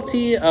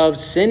 guilty of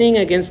sinning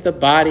against the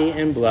body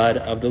and blood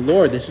of the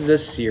Lord. This is a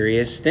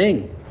serious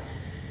thing.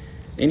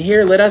 And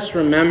here let us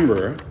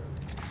remember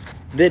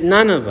that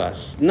none of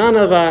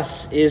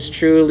us is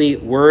truly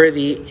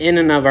worthy in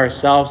and of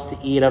ourselves to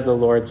eat of the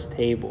Lord's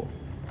table.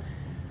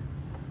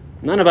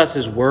 None of us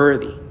is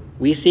worthy.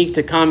 We seek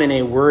to come in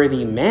a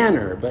worthy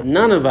manner, but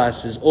none of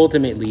us is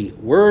ultimately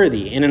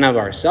worthy in and of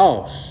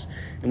ourselves.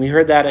 And we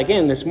heard that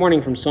again this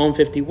morning from Psalm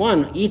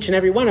 51. Each and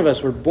every one of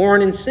us were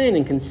born in sin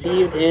and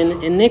conceived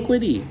in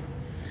iniquity.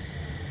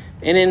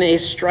 And in a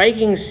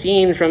striking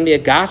scene from the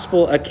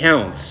gospel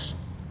accounts,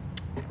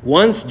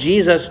 once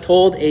Jesus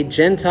told a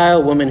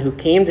Gentile woman who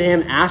came to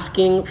him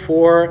asking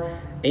for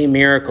a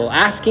miracle,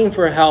 asking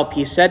for help,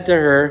 he said to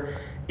her,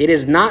 it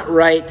is not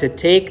right to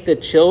take the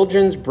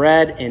children's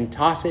bread and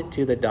toss it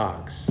to the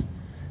dogs.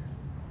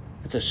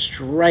 That's a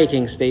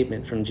striking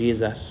statement from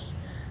Jesus.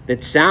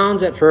 That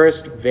sounds at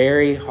first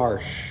very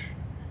harsh,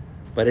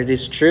 but it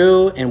is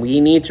true, and we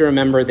need to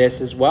remember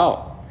this as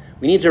well.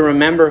 We need to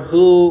remember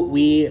who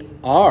we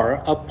are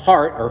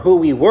apart, or who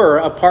we were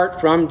apart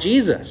from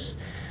Jesus.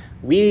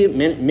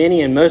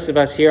 Many and most of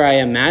us here, I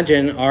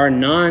imagine, are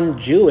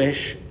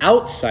non-Jewish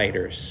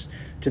outsiders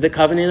to the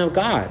covenant of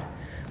God.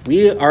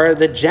 We are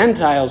the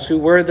Gentiles who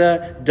were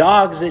the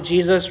dogs that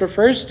Jesus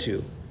refers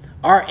to.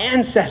 Our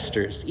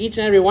ancestors, each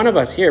and every one of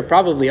us here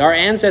probably, our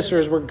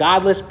ancestors were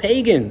godless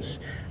pagans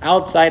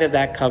outside of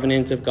that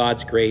covenant of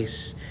God's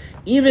grace.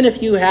 Even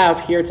if you have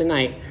here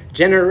tonight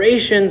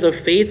generations of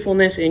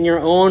faithfulness in your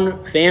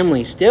own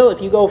family, still,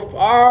 if you go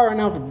far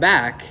enough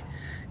back,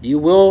 you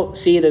will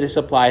see that this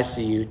applies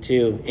to you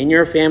too. In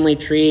your family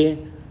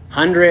tree,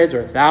 hundreds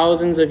or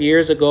thousands of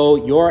years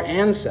ago, your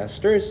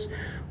ancestors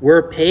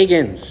were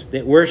pagans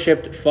that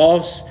worshipped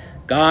false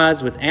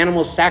gods with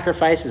animal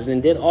sacrifices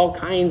and did all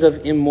kinds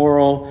of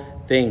immoral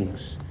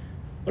things.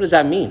 What does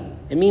that mean?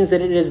 It means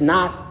that it is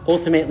not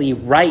ultimately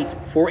right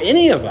for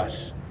any of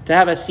us to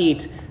have a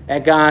seat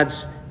at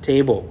God's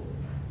table.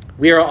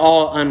 We are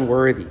all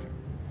unworthy.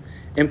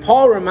 And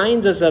Paul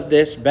reminds us of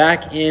this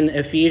back in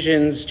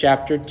Ephesians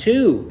chapter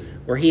 2,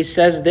 where he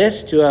says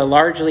this to a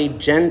largely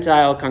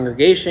Gentile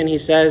congregation. He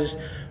says,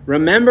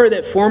 "Remember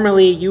that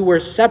formerly you were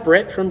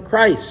separate from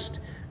Christ,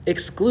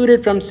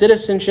 excluded from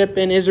citizenship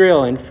in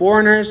Israel and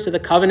foreigners to the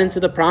covenants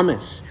of the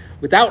promise,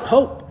 without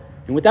hope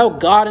and without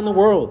God in the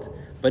world.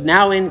 But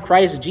now in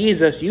Christ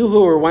Jesus, you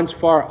who were once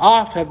far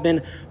off have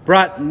been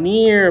brought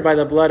near by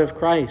the blood of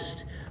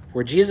Christ.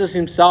 For Jesus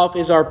himself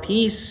is our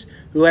peace,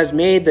 who has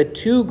made the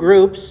two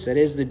groups, that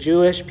is the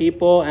Jewish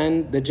people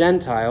and the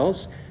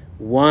Gentiles,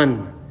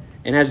 one,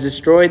 and has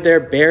destroyed their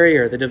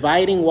barrier, the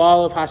dividing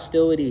wall of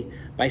hostility,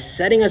 by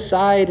setting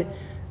aside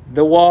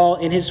the wall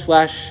in his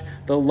flesh,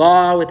 the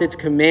law with its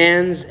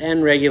commands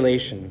and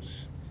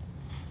regulations."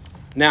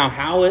 Now,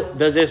 how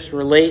does this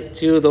relate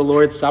to the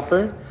Lord's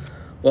Supper?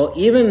 Well,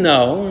 even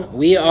though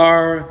we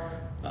are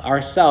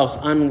ourselves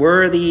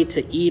unworthy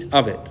to eat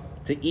of it,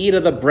 to eat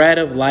of the bread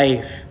of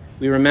life,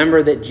 we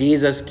remember that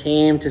Jesus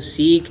came to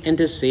seek and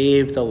to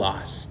save the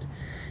lost.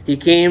 He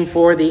came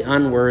for the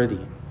unworthy.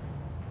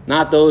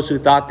 Not those who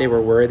thought they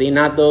were worthy,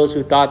 not those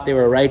who thought they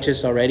were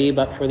righteous already,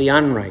 but for the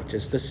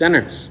unrighteous, the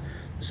sinners.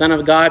 The Son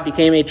of God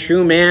became a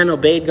true man,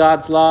 obeyed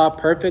God's law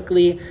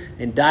perfectly,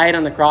 and died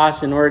on the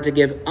cross in order to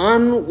give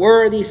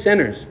unworthy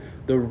sinners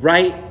the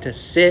right to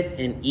sit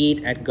and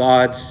eat at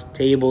God's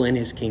table in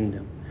his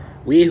kingdom.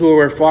 We who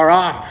were far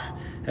off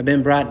have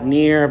been brought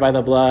near by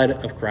the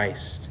blood of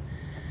Christ.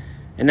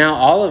 And now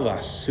all of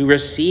us who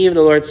receive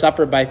the Lord's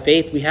Supper by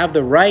faith, we have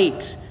the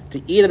right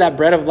to eat of that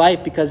bread of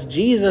life because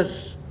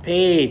Jesus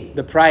paid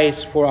the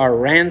price for our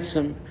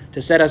ransom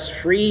to set us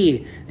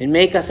free and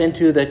make us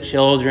into the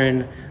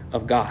children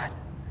of God.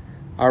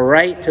 Our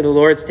right to the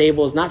Lord's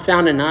table is not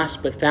found in us,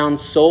 but found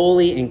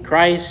solely in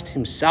Christ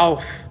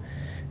himself.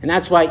 And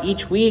that's why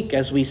each week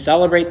as we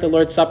celebrate the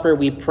Lord's Supper,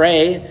 we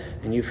pray,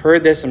 and you've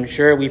heard this, I'm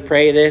sure, we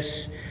pray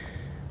this,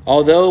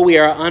 although we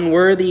are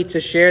unworthy to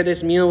share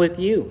this meal with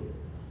you,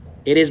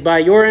 it is by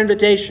your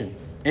invitation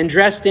and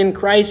dressed in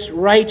Christ's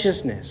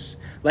righteousness,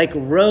 like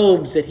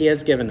robes that he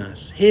has given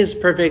us, his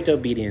perfect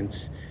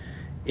obedience.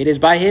 It is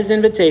by his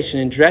invitation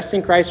and dressed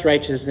in Christ's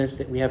righteousness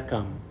that we have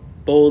come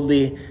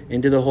boldly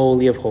into the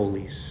Holy of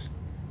Holies.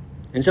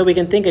 And so we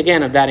can think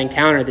again of that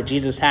encounter that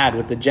Jesus had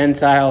with the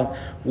Gentile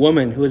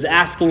woman who was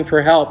asking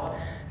for help.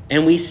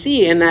 And we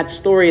see in that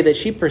story that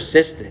she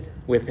persisted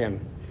with him.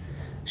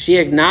 She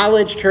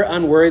acknowledged her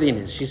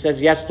unworthiness. She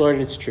says, "Yes,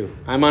 Lord, it's true.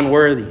 I'm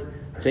unworthy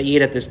to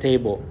eat at this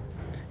table."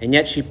 And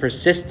yet she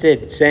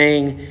persisted,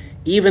 saying,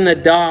 "Even the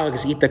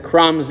dogs eat the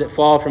crumbs that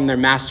fall from their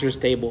master's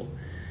table."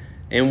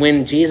 And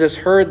when Jesus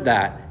heard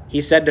that,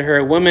 he said to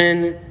her,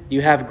 "Woman,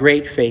 you have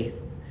great faith.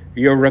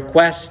 Your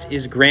request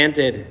is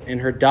granted." And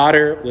her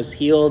daughter was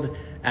healed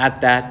at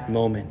that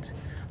moment.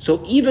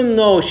 So even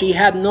though she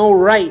had no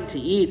right to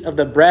eat of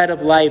the bread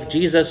of life,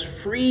 Jesus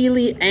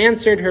freely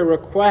answered her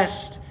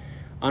request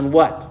on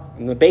what?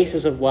 On the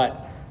basis of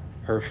what?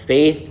 Her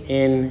faith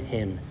in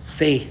him.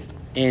 Faith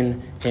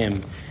in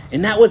him.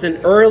 And that was an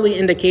early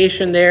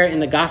indication there in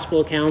the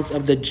gospel accounts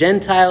of the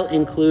Gentile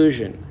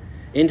inclusion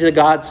into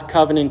God's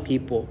covenant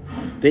people.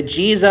 That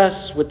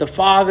Jesus, with the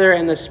Father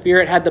and the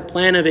Spirit, had the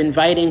plan of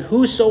inviting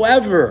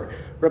whosoever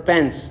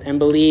repents and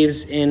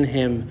believes in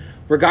him,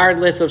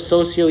 regardless of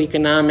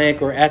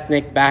socioeconomic or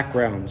ethnic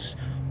backgrounds.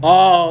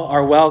 All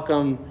are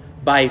welcome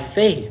by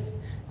faith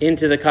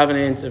into the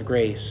covenant of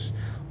grace.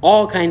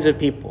 All kinds of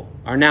people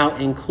are now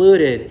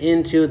included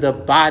into the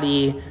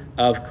body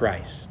of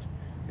Christ.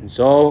 And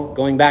so,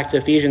 going back to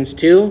Ephesians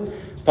 2,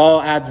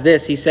 Paul adds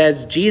this. He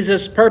says,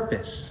 Jesus'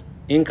 purpose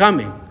in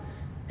coming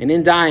and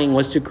in dying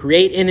was to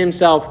create in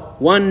himself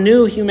one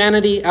new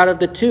humanity out of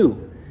the two,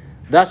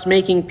 thus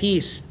making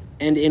peace,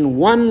 and in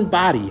one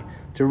body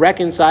to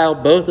reconcile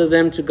both of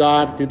them to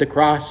God through the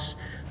cross,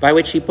 by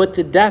which he put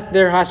to death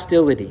their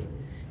hostility.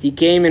 He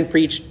came and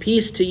preached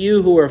peace to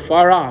you who were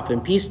far off,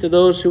 and peace to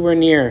those who were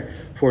near.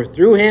 For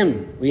through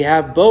him we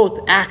have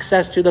both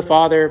access to the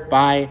Father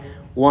by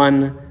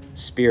one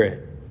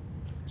Spirit.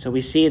 So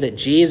we see that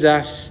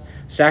Jesus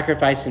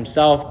sacrificed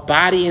himself,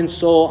 body and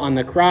soul, on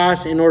the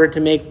cross in order to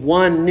make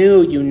one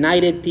new,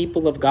 united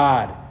people of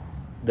God,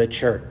 the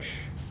church.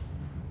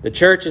 The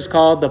church is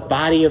called the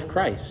body of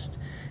Christ,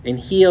 and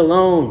he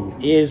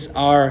alone is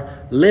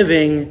our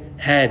living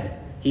head,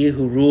 he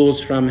who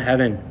rules from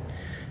heaven.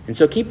 And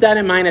so keep that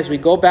in mind as we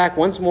go back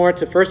once more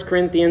to 1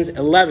 Corinthians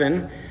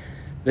 11.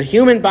 The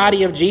human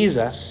body of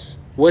Jesus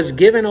was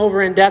given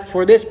over in death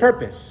for this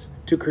purpose,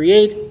 to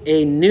create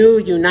a new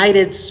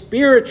united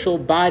spiritual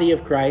body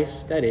of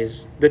Christ, that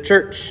is, the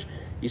church.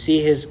 You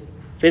see his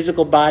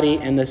physical body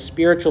and the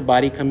spiritual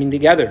body coming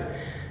together.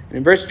 And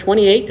in verse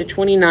 28 to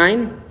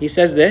 29, he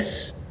says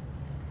this: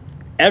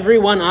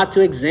 "Everyone ought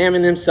to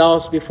examine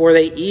themselves before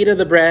they eat of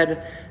the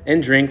bread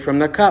and drink from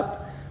the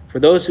cup. For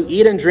those who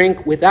eat and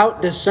drink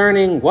without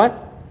discerning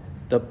what?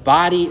 The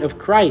body of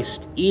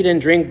Christ, eat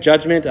and drink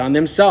judgment on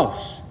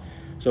themselves."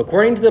 So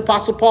according to the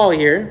Apostle Paul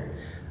here,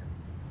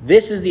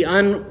 this is the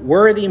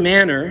worthy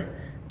manner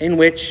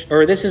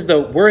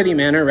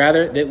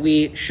that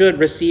we should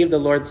receive the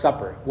Lord's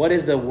Supper. What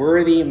is the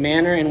worthy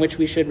manner in which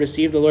we should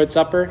receive the Lord's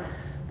Supper?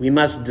 We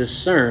must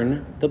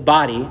discern the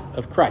body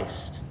of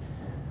Christ.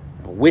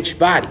 Which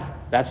body?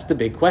 That's the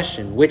big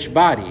question. Which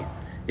body?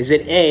 Is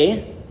it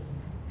A,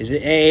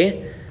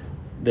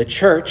 the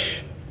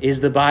church is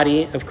the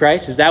body of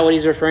Christ? Is that what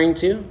he's referring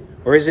to?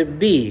 Or is it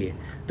B,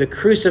 the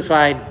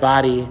crucified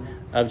body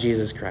of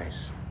Jesus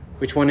Christ?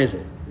 Which one is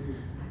it?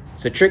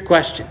 It's a trick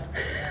question.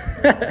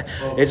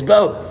 It's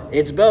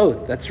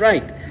both. That's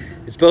right.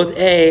 It's both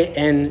A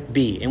and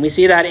B. And we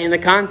see that in the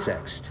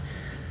context.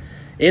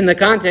 In the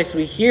context,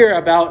 we hear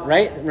about,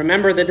 right?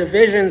 Remember the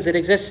divisions that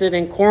existed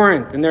in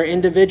Corinth and their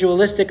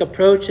individualistic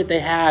approach that they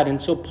had.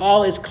 And so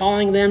Paul is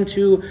calling them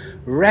to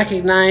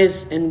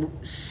recognize and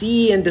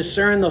see and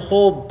discern the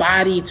whole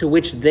body to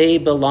which they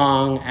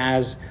belong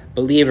as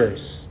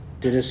believers.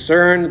 To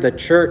discern the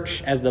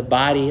church as the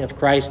body of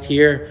Christ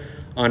here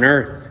on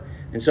earth.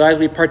 And so as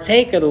we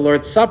partake of the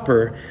Lord's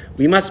Supper,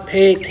 we must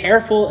pay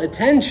careful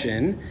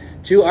attention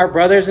to our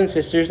brothers and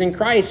sisters in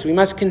Christ. We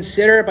must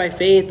consider by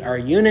faith our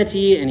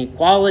unity and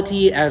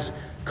equality as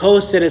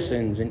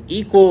co-citizens and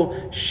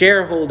equal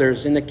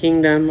shareholders in the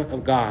kingdom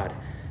of God.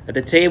 At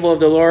the table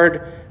of the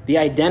Lord, the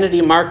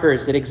identity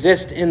markers that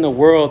exist in the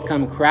world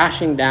come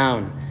crashing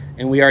down,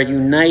 and we are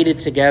united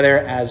together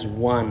as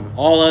one.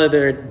 All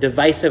other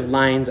divisive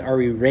lines are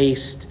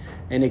erased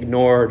and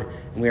ignored,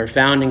 and we are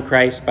found in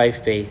Christ by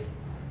faith.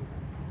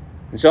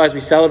 And so as we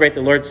celebrate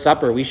the Lord's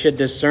Supper, we should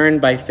discern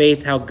by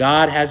faith how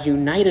God has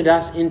united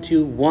us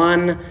into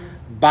one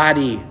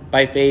body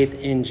by faith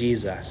in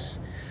Jesus.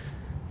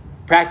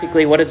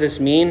 Practically, what does this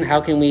mean? How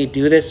can we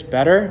do this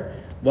better?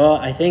 Well,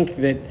 I think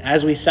that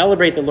as we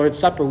celebrate the Lord's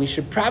Supper, we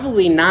should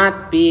probably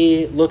not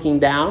be looking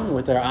down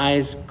with our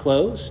eyes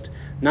closed,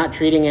 not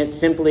treating it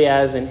simply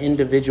as an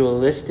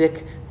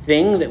individualistic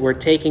thing that we're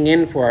taking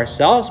in for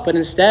ourselves, but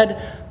instead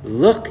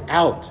look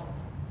out.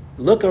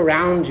 Look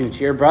around you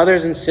to your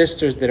brothers and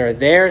sisters that are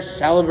there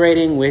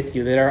celebrating with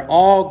you, that are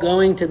all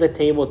going to the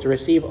table to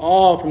receive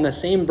all from the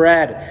same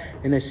bread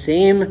and the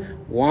same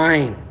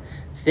wine.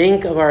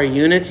 Think of our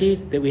unity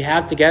that we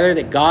have together,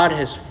 that God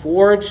has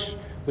forged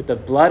with the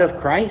blood of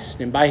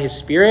Christ and by his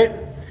Spirit.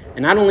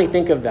 And not only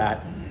think of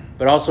that,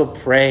 but also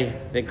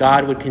pray that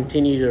God would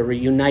continue to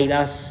reunite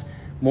us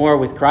more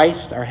with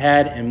Christ, our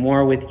head, and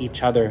more with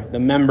each other, the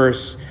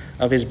members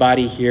of his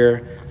body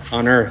here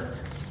on earth.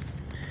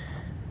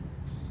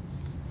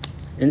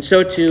 And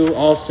so too,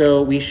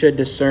 also, we should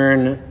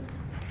discern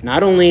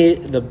not only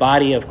the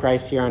body of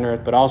Christ here on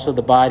earth, but also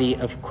the body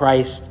of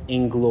Christ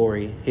in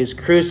glory, his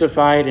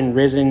crucified and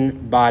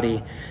risen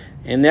body.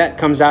 And that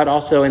comes out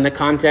also in the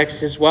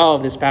context as well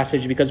of this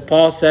passage, because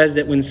Paul says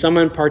that when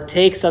someone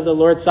partakes of the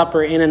Lord's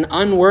Supper in an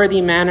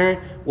unworthy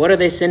manner, what are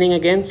they sinning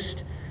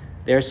against?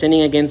 They're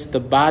sinning against the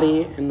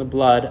body and the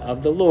blood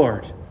of the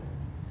Lord.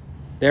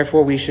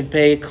 Therefore, we should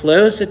pay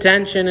close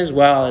attention as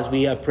well as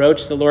we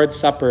approach the Lord's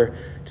Supper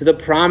to the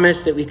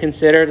promise that we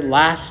considered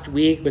last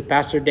week with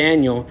Pastor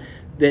Daniel,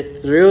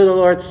 that through the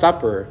Lord's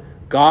Supper,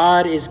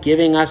 God is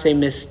giving us a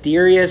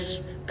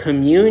mysterious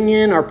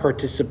communion or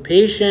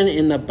participation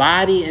in the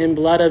body and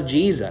blood of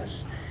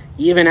Jesus,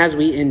 even as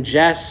we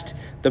ingest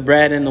the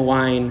bread and the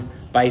wine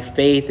by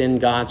faith in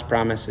God's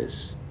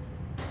promises.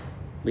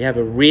 We have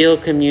a real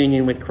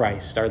communion with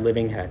Christ, our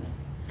living head.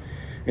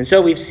 And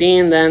so we've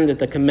seen then that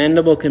the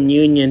commendable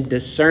communion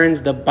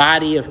discerns the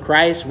body of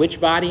Christ.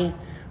 Which body?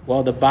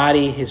 Well, the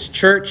body, his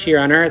church here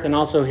on earth, and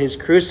also his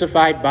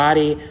crucified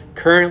body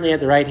currently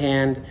at the right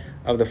hand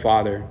of the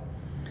Father.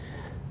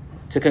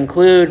 To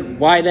conclude,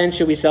 why then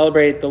should we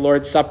celebrate the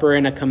Lord's Supper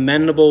in a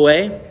commendable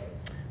way?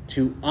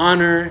 To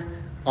honor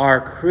our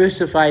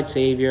crucified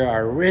Savior,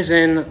 our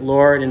risen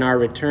Lord, and our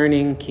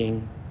returning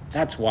King.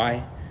 That's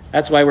why.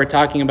 That's why we're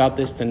talking about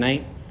this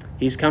tonight.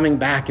 He's coming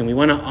back, and we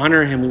want to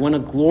honor him. We want to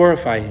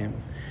glorify him.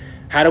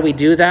 How do we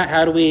do that?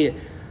 How do we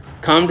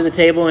come to the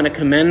table in a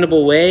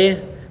commendable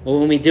way? Well,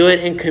 when we do it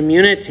in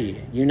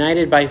community,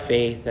 united by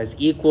faith as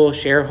equal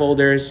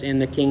shareholders in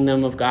the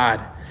kingdom of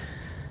God.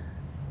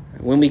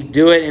 When we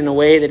do it in a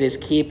way that is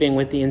keeping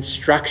with the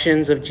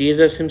instructions of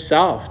Jesus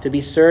himself, to be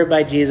served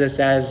by Jesus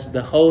as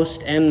the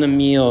host and the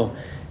meal.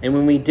 And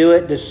when we do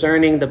it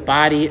discerning the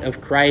body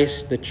of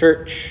Christ, the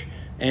church,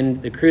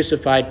 and the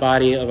crucified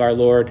body of our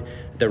Lord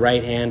at the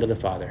right hand of the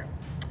Father.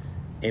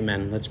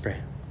 Amen. Let's pray.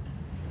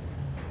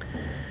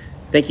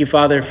 Thank you,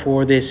 Father,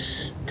 for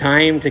this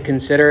time to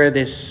consider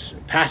this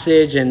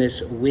passage and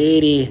this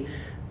weighty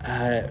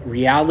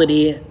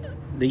reality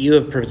that you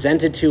have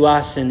presented to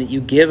us and that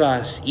you give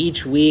us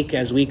each week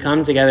as we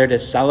come together to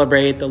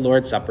celebrate the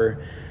Lord's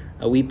Supper.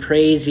 We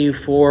praise you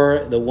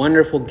for the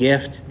wonderful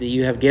gift that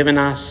you have given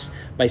us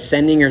by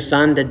sending your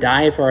Son to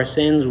die for our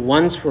sins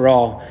once for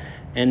all.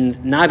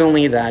 And not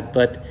only that,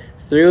 but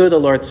through the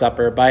Lord's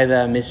Supper, by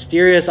the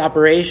mysterious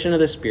operation of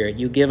the Spirit,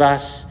 you give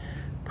us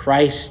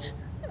Christ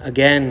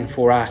again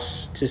for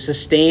us to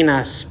sustain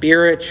us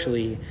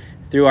spiritually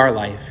through our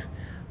life.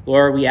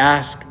 Lord, we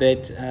ask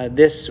that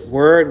this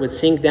word would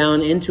sink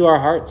down into our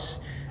hearts,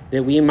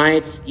 that we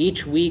might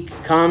each week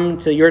come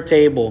to your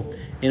table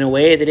in a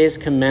way that is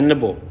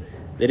commendable,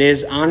 that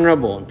is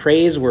honorable and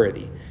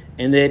praiseworthy,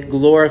 and that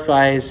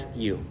glorifies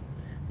you.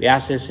 We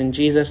ask this in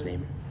Jesus'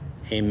 name.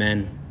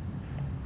 Amen.